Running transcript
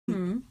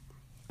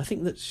I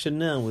think that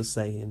Chanel was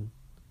saying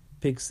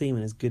pig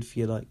semen is good for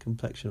your like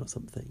complexion or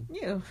something.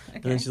 Ew, okay.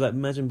 And then she's like,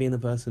 imagine being the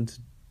person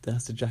that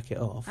has to jack it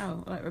off.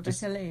 Oh, like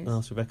Rebecca Lees.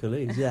 Ask Rebecca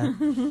Lees, yeah.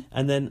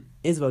 And then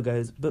Isabel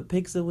goes, but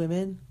pigs are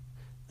women.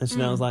 And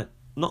Chanel's like,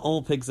 not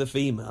all pigs are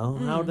female.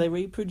 How do they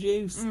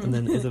reproduce? And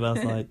then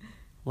Isabel's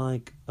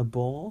like a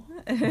boar.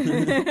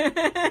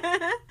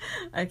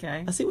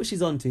 Okay. I see what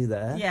she's onto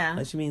there. Yeah.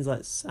 Like she means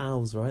like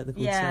sows, right? They're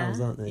called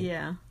sows, aren't they?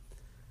 Yeah.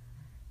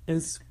 It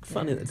was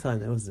funny at the time,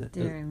 though, wasn't it?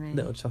 Dear me.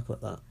 Little chuckle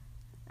at that.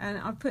 And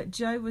I put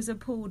Joe was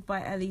appalled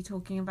by Ellie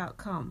talking about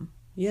cum.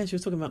 Yeah, she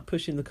was talking about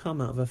pushing the cum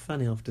out of her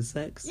fanny after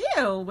sex.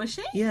 Ew, was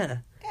she? Yeah.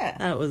 Yeah.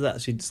 That was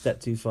actually a step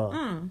too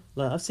far.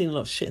 Like I've seen a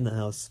lot of shit in the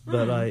house,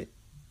 but like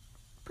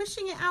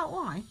pushing it out,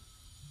 why?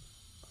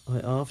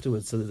 Like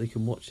afterwards, so that they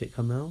can watch it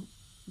come out.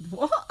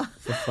 What?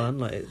 For fun,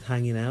 like it's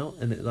hanging out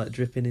and it like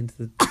dripping into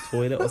the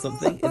toilet or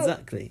something.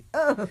 Exactly.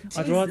 Oh,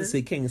 I'd rather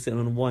see King sitting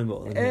on a wine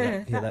bottle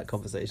than hear that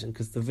conversation,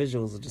 because the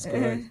visuals are just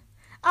great.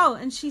 Oh,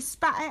 and she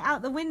spat it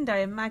out the window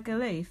in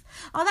Magaluf.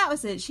 Oh, that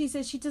was it. She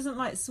said she doesn't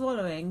like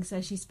swallowing, so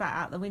she spat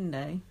out the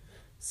window.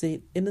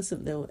 See,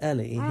 innocent little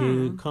Ellie,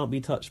 who can't be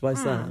touched by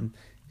Sam,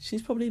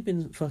 she's probably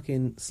been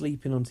fucking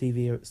sleeping around on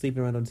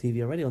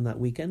TV already on that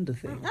Weekender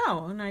thing.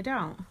 Oh, no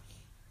doubt.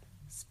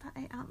 Spat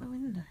it out the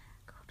window.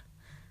 God.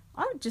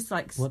 I would just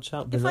like... Watch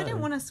out if below. I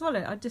didn't want to swallow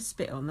it, I'd just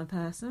spit on the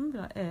person. Be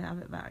like, have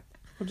it back.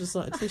 Or just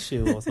like a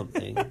tissue or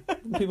something.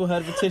 People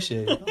heard of a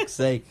tissue. For fuck's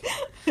sake.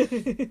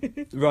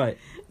 Right.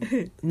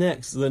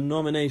 Next, the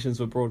nominations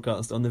were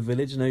broadcast on the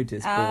Village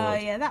Notice board. Oh,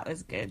 yeah, that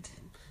was good.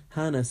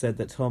 Hannah said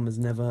that Tom has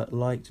never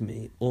liked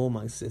me or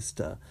my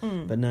sister,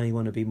 but now you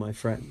want to be my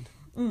friend.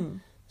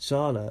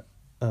 Charlotte,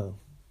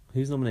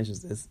 whose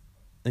nominations is this?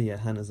 Oh, yeah,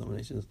 Hannah's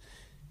nominations.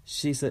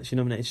 She said she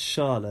nominated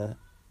Charlotte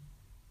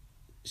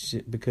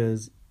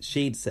because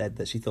she'd said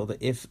that she thought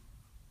that if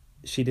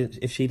she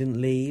didn't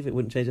leave, it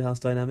wouldn't change the house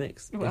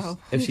dynamics. Well,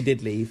 if she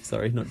did leave,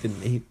 sorry, not didn't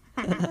leave.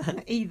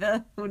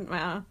 Either wouldn't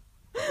matter.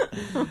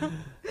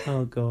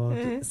 Oh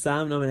God.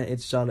 Sam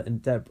nominated Charlotte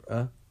and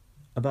Deborah.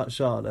 About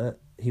Charlotte,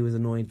 he was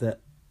annoyed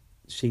that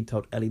she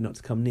told Ellie not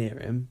to come near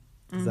him,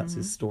 because that's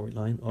his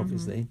storyline,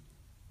 obviously.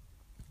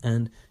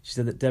 And she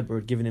said that Deborah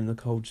had given him the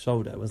cold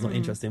shoulder, was not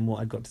interested in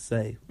what I'd got to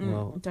say.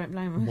 Well, don't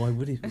blame her. Why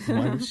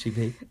would she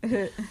be?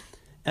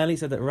 Ellie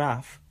said that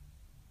Raph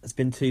has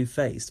been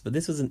two-faced, but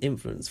this was an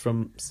influence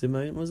from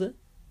Simone, was it?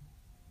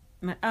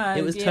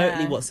 It was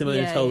totally what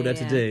Simone told her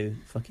to do.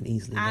 Fucking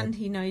easily. And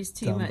he knows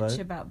too much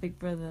about Big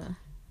Brother.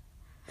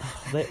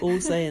 They're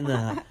all saying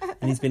that,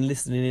 and he's been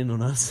listening in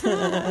on us.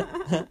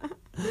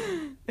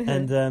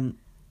 And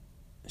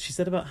she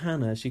said about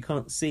Hannah, she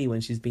can't see when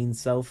she's being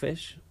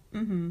selfish.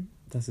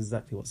 That's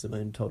exactly what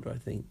Simone told her, I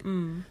think.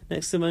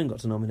 Next, Simone got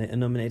to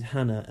nominate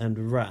Hannah and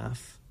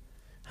Raph.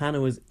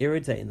 Hannah was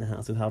irritating the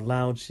house with how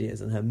loud she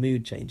is and her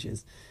mood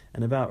changes.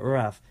 And about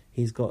Raph,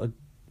 he's got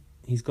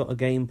a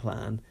game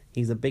plan.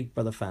 He's a Big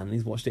Brother fan and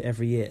he's watched it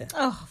every year.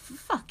 Oh,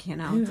 fucking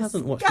hell. Who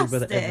hasn't watched Big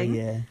Brother every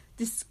year?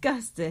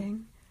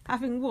 Disgusting.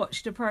 Having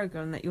watched a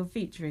programme that you're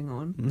featuring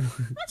on.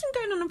 Imagine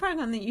going on a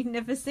programme that you've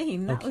never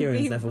seen. That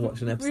Kieran's never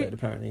watched an episode,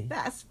 apparently.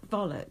 That's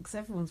bollocks.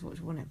 Everyone's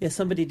watched one episode. Yeah,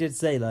 somebody did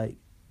say, like...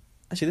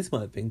 Actually, this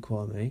might have been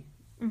Kwame.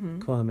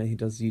 Kwame, who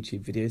does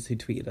YouTube videos, who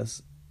tweeted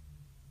us.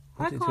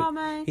 Hi,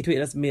 Kwame. He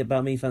tweeted us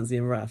about me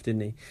fancying Raph,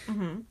 didn't he?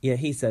 Yeah,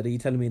 he said, are you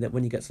telling me that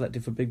when you get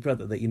selected for Big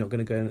Brother that you're not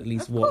going to go and at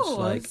least watch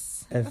like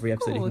every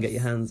episode you can get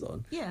your hands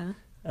on? Yeah.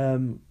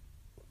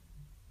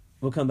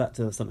 We'll come back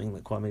to something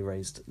that Kwame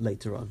raised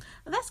later on.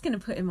 Well, that's going to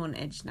put him on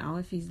edge now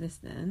if he's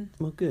listening.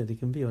 Well, good, he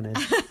can be on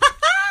edge.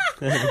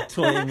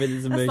 Toying with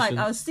his emotions. That's like,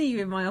 I'll see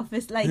you in my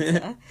office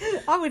later.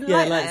 I wouldn't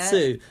like that. Yeah, like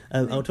Sue.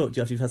 I'll talk to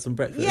you after you've had some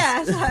breakfast.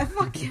 Yeah, it's like,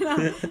 fucking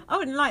hell. I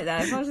wouldn't like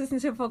that. If I was listening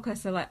to a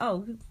podcast, they're like,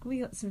 oh, we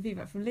got some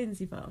feedback from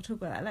Lindsay, but I'll talk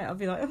about that later. I'll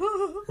be like,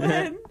 oh,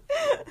 when?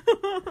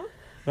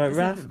 Right,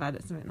 Raph. Bad,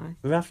 it's something nice.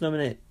 Raph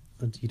nominated...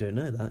 You don't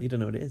know that. You don't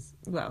know what it is.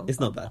 Well, it's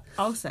not bad.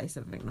 I'll say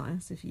something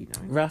nice if you know.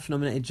 Raph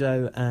nominated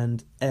Joe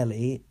and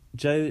Ellie.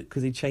 Joe,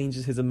 because he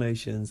changes his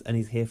emotions and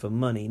he's here for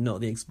money,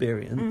 not the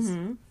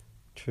experience.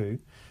 True.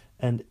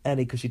 And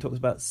Ellie, because she talks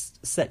about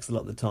sex a lot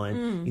of the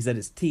time, he said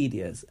it's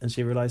tedious and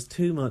she relies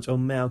too much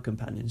on male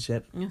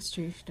companionship. That's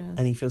true, she does.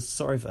 And he feels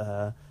sorry for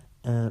her,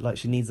 like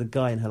she needs a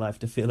guy in her life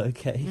to feel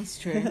okay. That's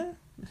true. That's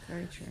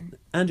very true.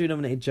 Andrew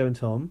nominated Joe and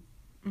Tom.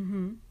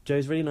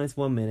 Joe's really nice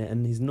one minute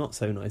and he's not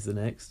so nice the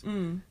next.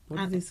 What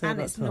did he say about Tom?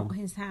 And it's not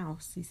his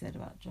house, he said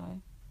about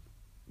Joe.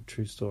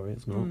 True story,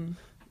 it's not.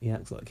 He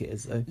acts like it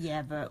is, though.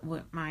 Yeah, but,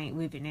 mate,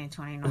 we've been here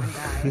 29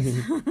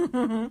 days.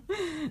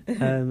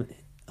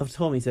 Of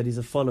Tom, he said he's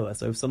a follower,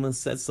 so if someone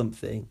says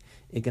something,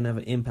 it can have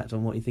an impact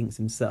on what he thinks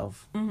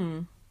himself.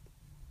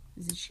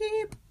 He's a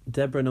sheep.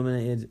 Deborah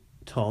nominated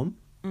Tom.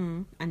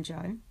 And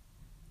Joe.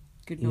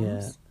 Good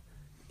noms.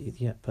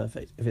 Yeah,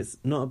 perfect. If it's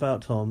not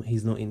about Tom,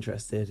 he's not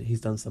interested.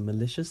 He's done some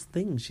malicious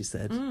things, she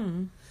said.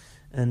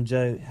 And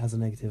Joe has a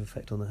negative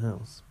effect on the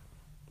house.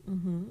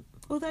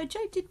 Although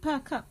Joe did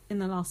perk up in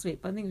the last week,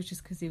 but I think it was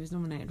just because he was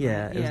nominated.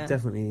 Yeah, it was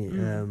definitely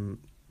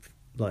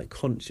like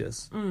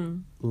conscious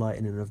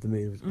lightening of the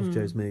mood of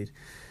Joe's mood.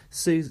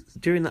 Sue,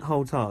 during that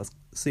whole task,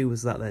 Sue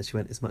was sat there. She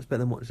went, "It's much better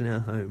than watching it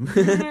at home."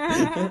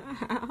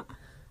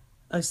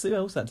 Oh, Sue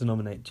also had to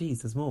nominate.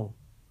 Jeez, there's more.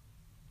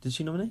 Did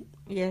she nominate?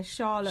 Yeah,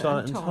 Charlotte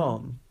and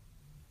Tom.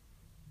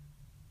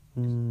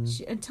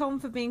 And Tom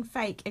for being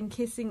fake and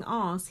kissing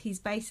arse. He's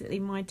basically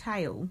my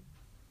tail.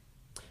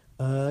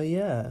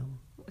 Yeah.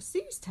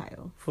 Sue's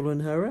tail. Following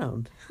her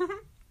around.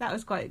 That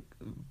was quite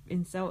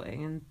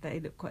insulting, and they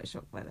looked quite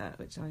shocked by that,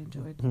 which I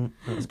enjoyed.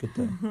 That was good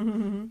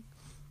though.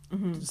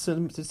 Did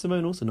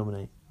Simone also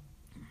nominate?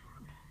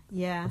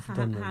 Yeah,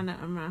 Hannah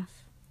and Raph.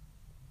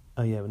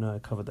 Oh yeah, no, I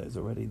covered those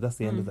already. That's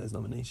the end of those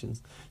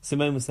nominations.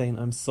 Simone was saying,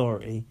 "I'm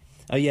sorry."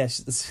 Oh yeah,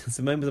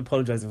 Simone was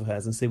apologising for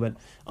hers, and Sue went,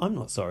 "I'm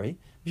not sorry.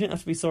 You shouldn't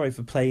have to be sorry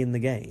for playing the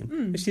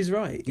game." But she's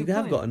right. You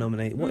have got to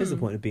nominate. What is the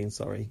point of being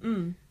sorry?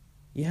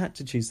 You had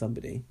to choose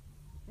somebody.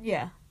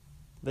 Yeah.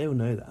 They all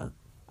know that.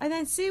 And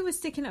then Sue was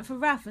sticking up for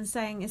Raph and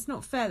saying it's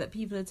not fair that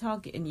people are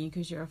targeting you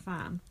because you're a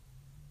fan.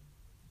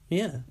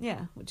 Yeah.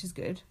 Yeah, which is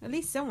good. At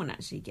least someone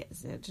actually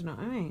gets it. Do you know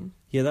what I mean?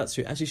 Yeah, that's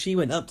true. Actually, she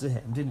went up to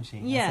him, didn't she?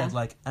 Yeah. And said,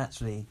 like,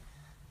 actually,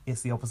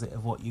 it's the opposite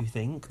of what you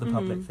think, the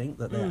public think,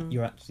 that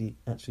you're actually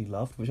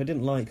loved, which I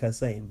didn't like her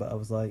saying, but I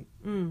was like,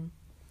 I'm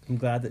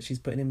glad that she's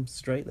putting him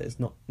straight, that it's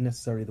not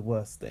necessarily the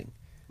worst thing.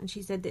 And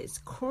she said that it's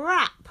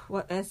crap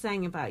what they're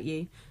saying about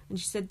you. And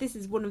she said this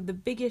is one of the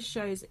biggest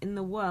shows in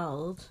the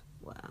world.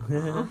 Wow.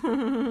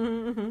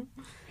 Who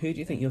do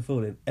you think you're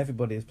fooling?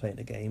 Everybody is playing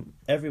a game.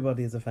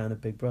 Everybody is a fan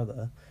of Big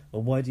Brother.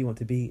 Well, why do you want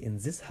to be in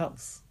this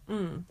house?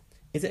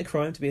 Is it a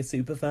crime to be a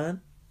super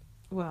fan?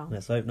 Well,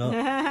 let's hope not.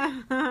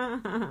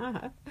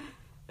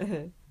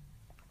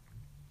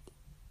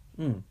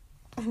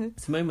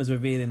 Simone was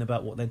revealing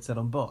about what they'd said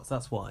on bots.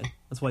 That's why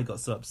he got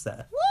so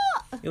upset.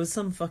 What? It was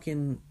some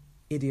fucking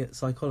idiot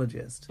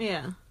psychologist.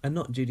 Yeah. And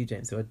not Judy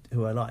James,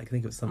 who I like. I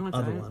think it was some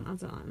other one. I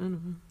don't like none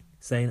of them.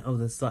 Saying,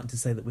 they're starting to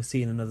say that we're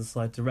seeing another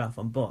side to Raph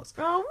on bots.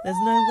 Oh, there's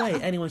no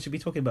way anyone should be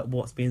talking about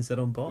what's being said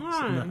on bots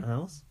in that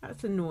house.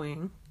 That's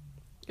annoying.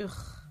 Ugh.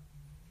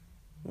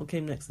 What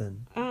came next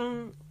then?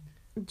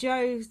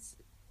 Joe's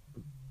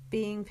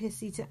being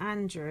pissy to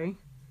Andrew.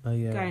 Oh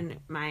yeah. Going,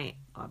 mate,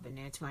 I've been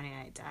here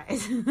 28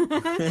 days.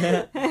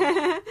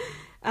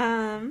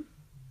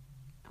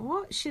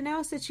 What?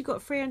 Chanel said she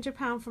got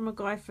 £300 from a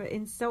guy for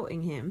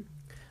insulting him.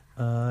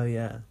 Oh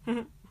yeah.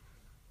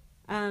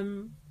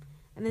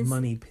 And then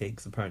money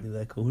pigs, apparently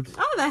they're called.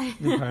 Are they?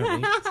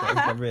 Apparently.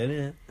 Sorry, really,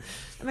 yeah.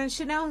 And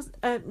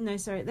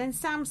then then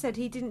Sam said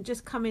he didn't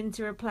just come in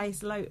to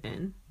replace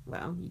Lowton.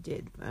 Well, you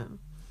did, but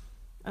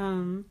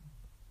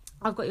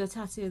I've got your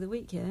tattoo of the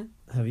week here.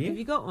 Have you? Have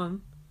you got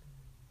one?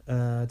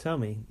 Tell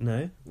me.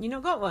 No. You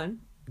not got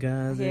one?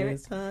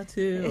 Gaz's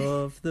tattoo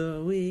of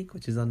the week,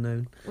 which is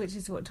unknown. Which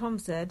is what Tom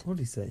said. What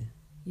did he say?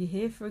 You're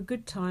here for a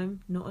good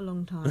time, not a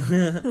long time.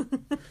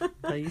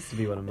 That used to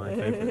be one of my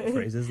favourite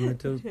phrases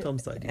until Tom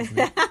started using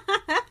it.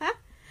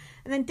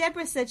 And then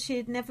Deborah said she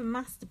had never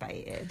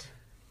masturbated.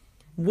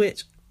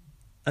 Which,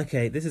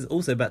 okay, this is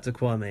also back to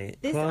Kwame.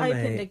 This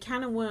opened a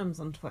can of worms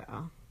on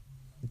Twitter.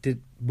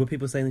 Were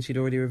people saying that she'd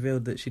already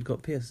revealed that she'd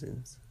got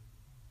piercings?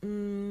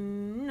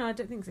 No, I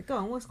don't think so. Go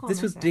on, what's Kwame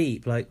This was say?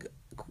 deep. Like,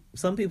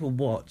 some people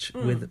watch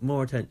with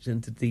more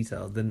attention to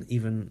detail than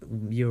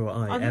even you or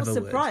I I'm ever would.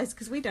 not surprised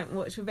because we don't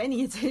watch with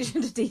any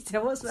attention to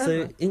detail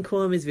whatsoever. So in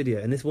Kwame's video,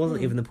 and this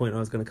wasn't even the point I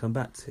was going to come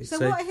back to. So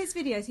what are his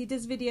videos? He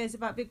does videos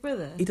about Big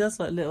Brother. He does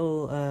like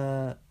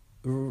little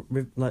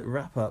like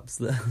wrap ups,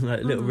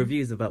 like little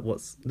reviews about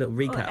little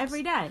recaps.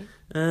 Every day.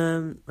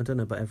 I don't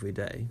know about every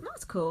day.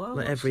 That's cool.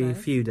 Like every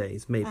few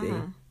days, maybe.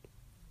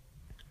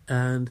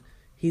 And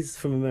he's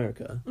from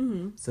America,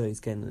 so he's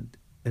getting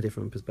a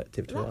different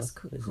perspective to us.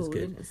 That's cool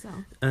in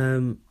itself.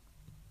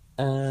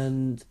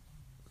 And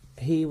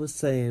he was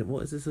saying,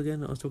 what is this again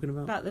that I was talking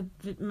about? About the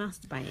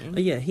masturbating. Oh,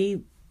 yeah,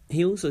 he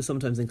also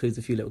sometimes includes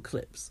a few little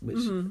clips,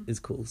 which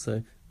is cool.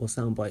 So, or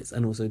sound bites,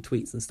 and also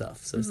tweets and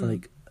stuff. So it's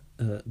like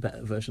a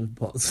better version of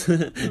bots.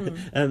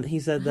 He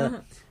said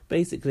that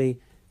basically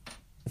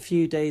a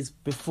few days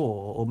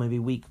before, or maybe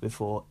a week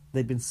before,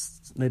 they'd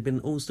been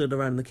all stood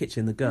around in the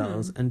kitchen, the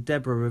girls, and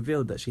Deborah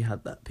revealed that she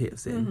had that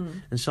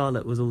piercing, and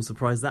Charlotte was all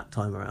surprised that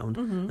time around,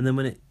 and then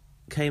when it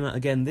came out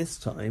again this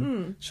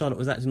time, Charlotte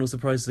was acting all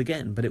surprised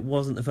again, but it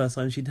wasn't the first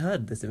time she'd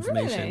heard this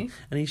information. Really?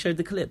 And he showed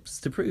the clips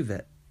to prove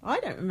it.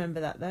 I don't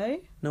remember that though.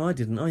 No, I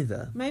didn't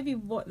either. Maybe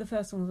the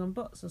first one was on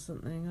bots or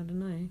something, I don't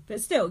know. But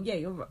still, yeah,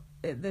 you're right.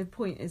 The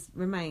point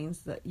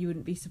remains that you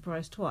wouldn't be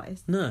surprised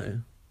twice.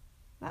 No.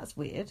 That's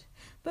weird.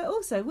 But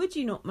also, would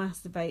you not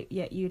masturbate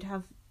yet you'd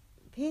have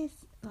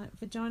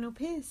vaginal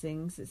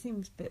piercings? It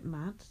seems a bit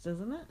mad,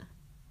 doesn't it?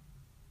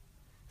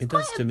 It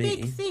does to me. It's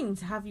quite a big thing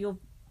to have your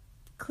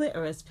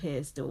clitoris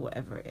pierced or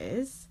whatever it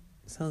is.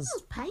 Sounds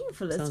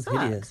painful as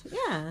fuck. Hideous.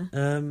 Yeah.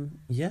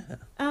 Yeah.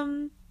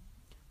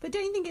 But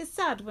don't you think it's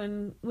sad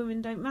when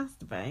women don't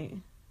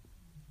masturbate?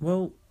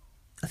 Well,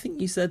 I think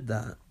you said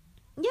that.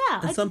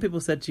 Yeah. And some people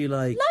said to you,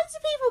 like... Loads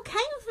of people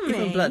came for me.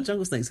 Even Black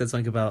Jungle Snake said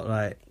something about,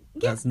 like,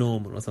 that's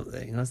normal or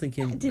something. And I was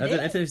thinking, I don't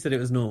know if he said it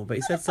was normal, but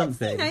he said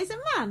something. No, he's a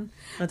man.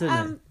 I don't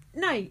know.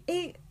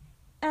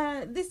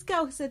 No, this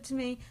girl said to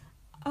me,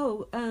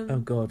 oh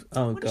God,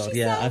 say?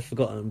 yeah, I've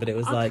forgotten, but it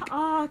was I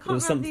can't it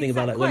was something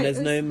about like when there's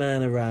no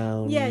man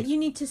around. Yeah, you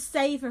need to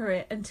savour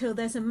it until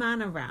there's a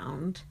man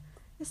around.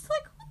 It's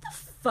like, what the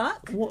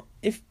fuck? What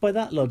if by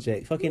that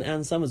logic, fucking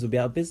Ann Summers would be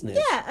out of business?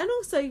 Yeah, and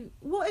also,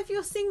 what if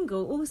you're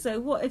single?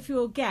 Also, what if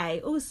you're gay?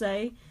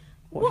 Also,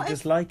 what if you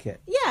just like it?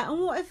 Yeah,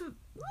 and what if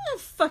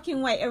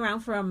fucking wait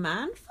around for a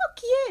man? Fuck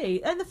you!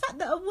 And the fact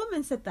that a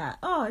woman said that,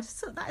 I just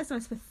thought that is the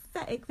most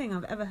pathetic thing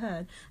I've ever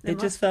heard. It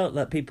just felt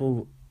like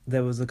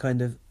there was a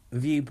kind of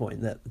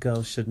viewpoint that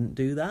girls shouldn't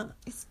do that.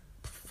 It's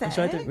pathetic. Which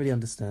I don't really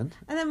understand.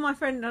 And then my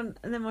friend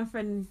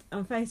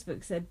on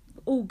Facebook said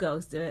all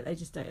girls do it, they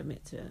just don't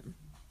admit to it.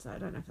 So I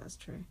don't know if that's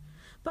true.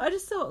 But I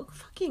just thought,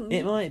 fucking...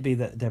 It might be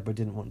that Deborah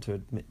didn't want to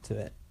admit to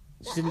it.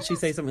 Didn't she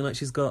say something like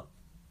she's got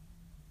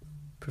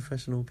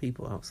professional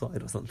people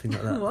outside or something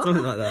like that? What?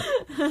 Something like that.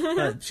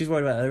 Like, she's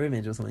worried about her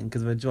image or something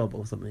because of her job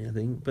or something, I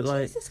think. But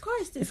like, Jesus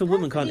Christ, if a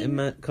woman can't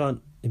admit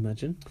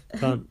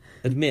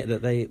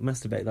that they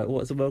masturbate, like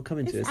what's the world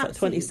coming to? It's like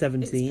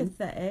 2017. It's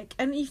pathetic.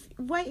 And if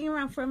waiting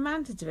around for a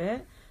man to do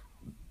it,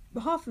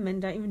 half of men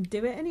don't even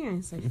do it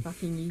anyway, so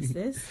fucking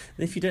useless.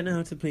 If you don't know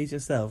how to please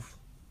yourself,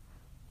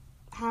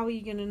 how are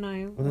you going to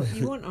know what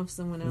you want of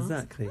someone else?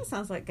 Exactly. That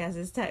sounds like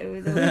Gaz's tattoo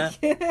of the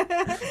week.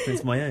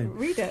 It's my own.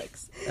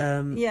 Redux.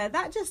 Yeah,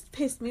 that just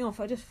pissed me off.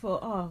 I just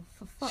thought,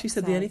 for fuck's sake. She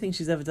said the only thing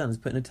she's ever done is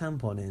putting a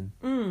tampon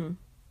in.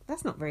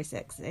 That's not very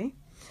sexy.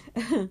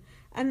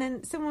 And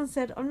then someone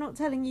said, I'm not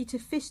telling you to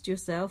fist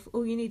yourself.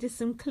 All you need is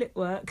some clip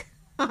work.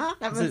 I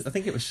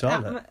think it was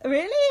Charlotte.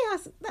 Really?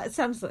 That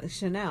sounds like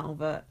Chanel,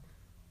 but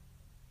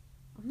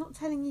I'm not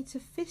telling you to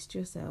fist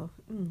yourself.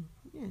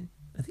 Yeah.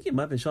 I think it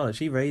might have been Charlotte.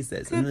 She raised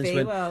this. Could and then be, she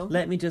went, well.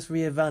 let me just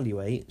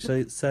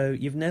reevaluate. So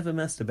you've never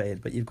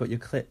masturbated, but you've got your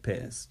clit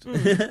pierced.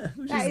 Which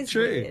that is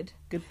true. Weird.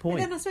 Good point.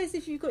 But then I suppose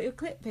if you've got your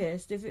clit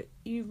pierced,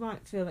 you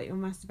might feel like you're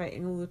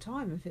masturbating all the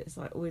time if it's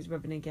like always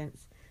rubbing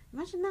against.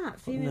 Imagine that,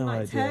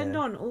 feeling turned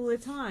on all the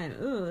time.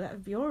 Oh, that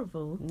would be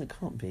horrible. It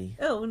can't be.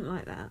 Oh, I wouldn't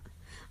like that.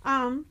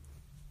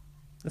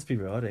 Let's be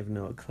real, I don't even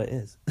know what clit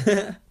is.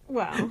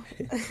 Well,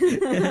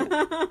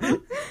 at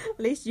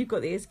least you've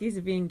got the excuse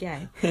of being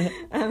gay.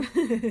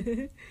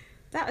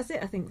 That was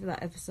it, I think, for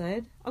that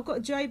episode. I've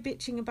got Joe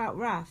bitching about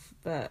Raph,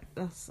 but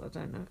I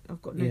don't know.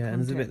 I've got no context. And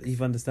there's a bit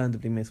you've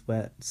understandably missed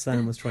where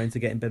Sam was trying to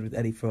get in bed with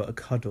Eddie for a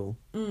cuddle.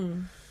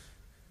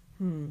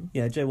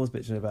 Yeah, Joe was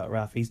bitching about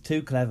Raph. He's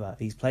too clever.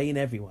 He's playing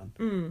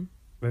everyone.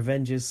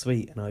 Revenge is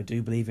sweet, and I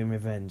do believe in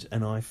revenge.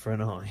 An eye for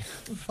an eye.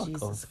 Fuck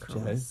Jesus off,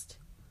 Christ. Joe.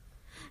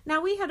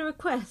 Now, we had a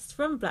request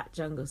from Black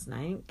Jungle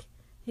Snake,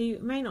 who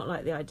may not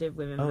like the idea of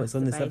women it's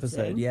on this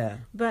episode, yeah.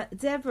 But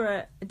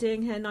Deborah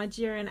doing her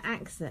Nigerian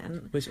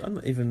accent. Which I'm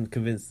not even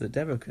convinced that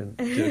Deborah can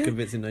do a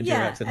convincing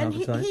Nigerian accent half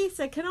the time. He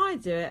said, can I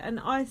do it? And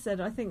I said,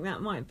 I think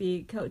that might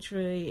be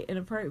culturally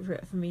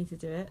inappropriate for me to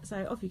do it.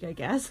 So off you go,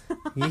 Gaz.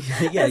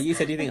 Yeah, you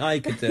said you think I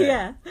could do it.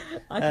 Yeah,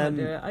 I can't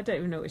do it. I don't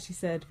even know what she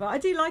said. But I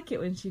do like it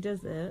when she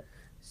does it.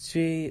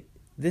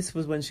 This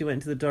was when she went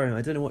into the diary room.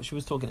 I don't know what she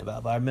was talking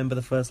about, but I remember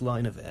the first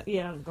line of it.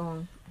 Yeah, go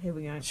on. Here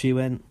we go. She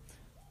went,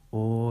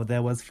 oh,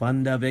 there was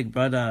thunder, big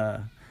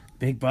brother.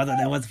 Big brother,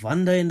 there was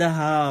thunder in the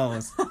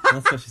house.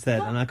 That's what she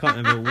said, and I can't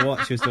remember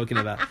what she was talking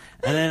about.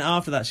 And then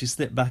after that, she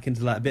slipped back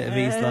into like a bit of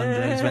East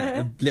London. She went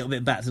a little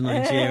bit back to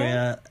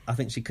Nigeria. I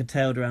think she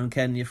curtailed around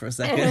Kenya for a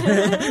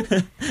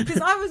second. Because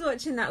I was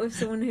watching that with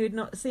someone who had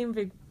not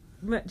seen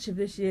much of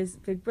this year's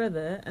Big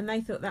Brother, and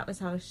they thought that was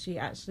how she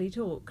actually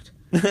talked.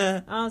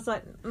 I was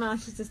like, no,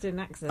 she's just doing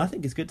an accent. I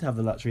think it's good to have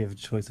the luxury of a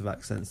choice of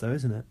accents, though,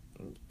 isn't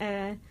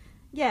it?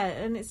 Yeah,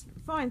 and it's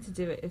fine to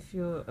do it if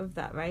you're of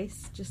that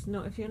race, just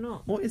not if you're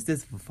not. What is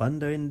this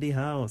thunder in the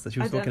house that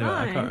she was talking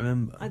about? I can't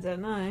remember. I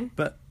don't know.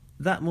 But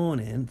that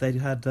morning they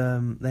had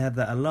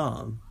that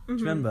alarm. Do you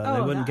remember?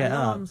 They wouldn't get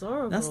up.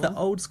 Horrible. That's the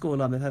old school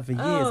alarm they've had for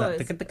years.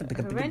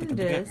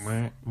 Horrendous.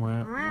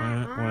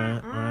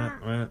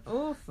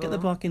 Awful. Get the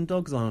barking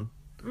dogs on.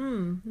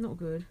 Not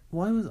good.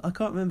 I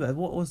can't remember.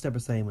 What was Deborah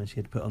saying when she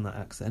had put on that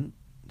accent?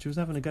 She was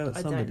having a go at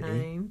somebody. I don't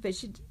know, but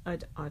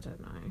I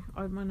don't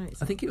know. My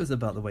notes. I think it was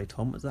about the way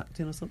Tom was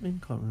acting or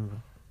something. Can't remember.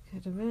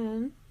 Could have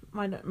been.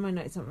 My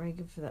notes aren't very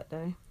good for that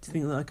day. Do you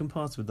think that I can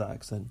pass with that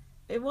accent?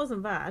 It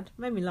wasn't bad.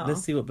 Made me laugh.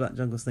 Let's see what Black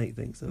Jungle Snake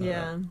thinks about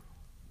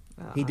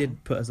that. He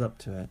did put us up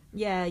to it.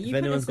 Yeah. If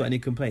anyone's got any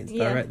complaints,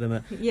 direct them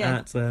at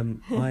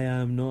I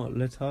am not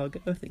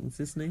Letargo. I think it's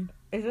his name.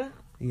 Is it?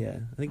 Yeah,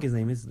 I think his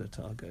name is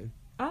Letargo.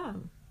 Oh,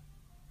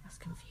 that's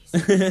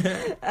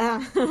confusing.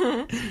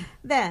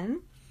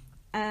 Then.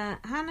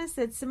 Hannah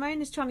said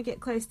Simone is trying to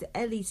get close to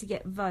Ellie to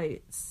get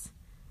votes.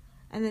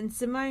 And then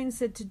Simone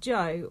said to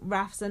Joe,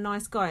 Raph's a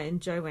nice guy, and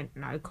Joe went,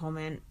 no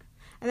comment.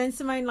 And then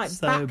Simone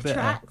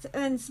backtracked.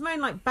 And then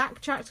Simone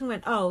backtracked and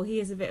went, oh, he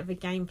is a bit of a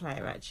game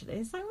player actually.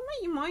 It's like, well,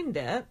 mate, you mind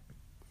it.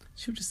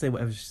 She'll just say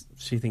whatever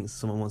she thinks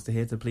someone wants to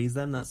hear to please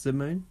them. That's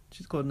Simone.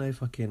 She's got no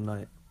fucking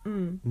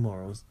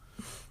Morals.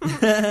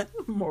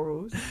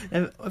 Morals.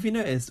 Have you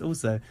noticed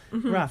also,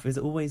 Raph is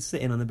always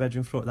sitting on the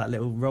bedroom floor at that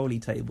little rolly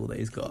table that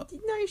he's got?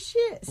 No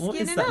shit. What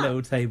is Skinning that up.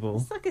 little table?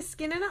 It's like a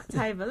skinning up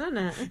table, isn't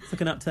it? It's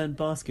like an upturned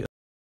basket